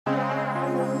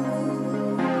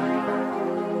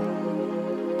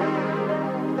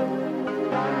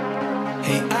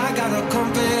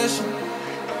compassion.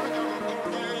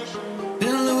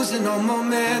 Been losing all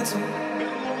momentum.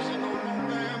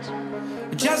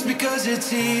 Just because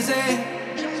it's easy,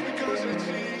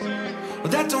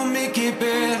 well, that don't make it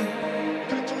better.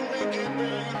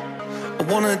 I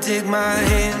wanna dig my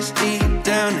hands deep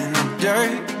down in the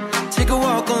dirt. Take a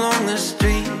walk along the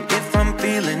street if I'm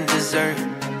feeling deserted.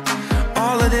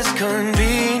 All of this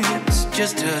convenience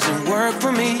just doesn't work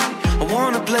for me. I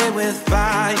wanna play with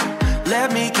fire, let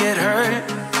me get hurt.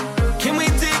 Can we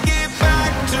take it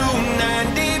back to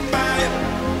 95?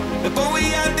 Before we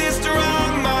had this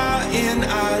drama in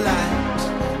our lives,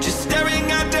 just staring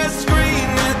at the screen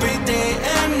every day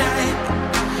and night.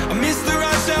 I miss the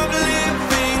rush of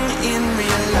living in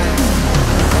real life.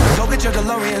 Go get your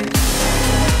DeLorean.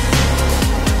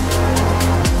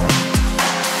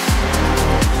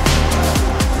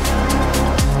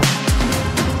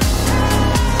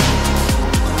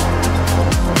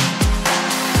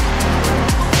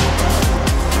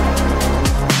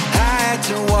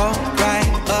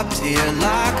 To your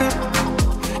locker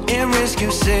and risk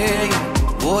you saying,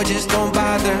 boy, just don't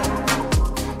bother.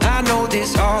 I know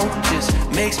this all just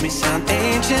makes me sound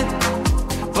ancient,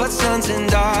 but sons and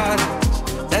daughters,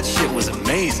 that shit was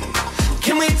amazing.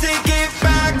 Can we take it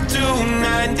back to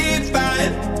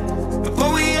 95?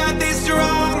 Before we had this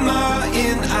drama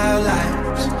in our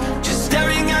lives, just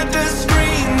staring at the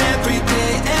screen every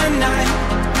day and night.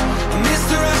 I miss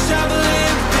the rush of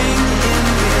living in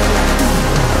real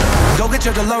life. Go get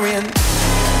your DeLorean.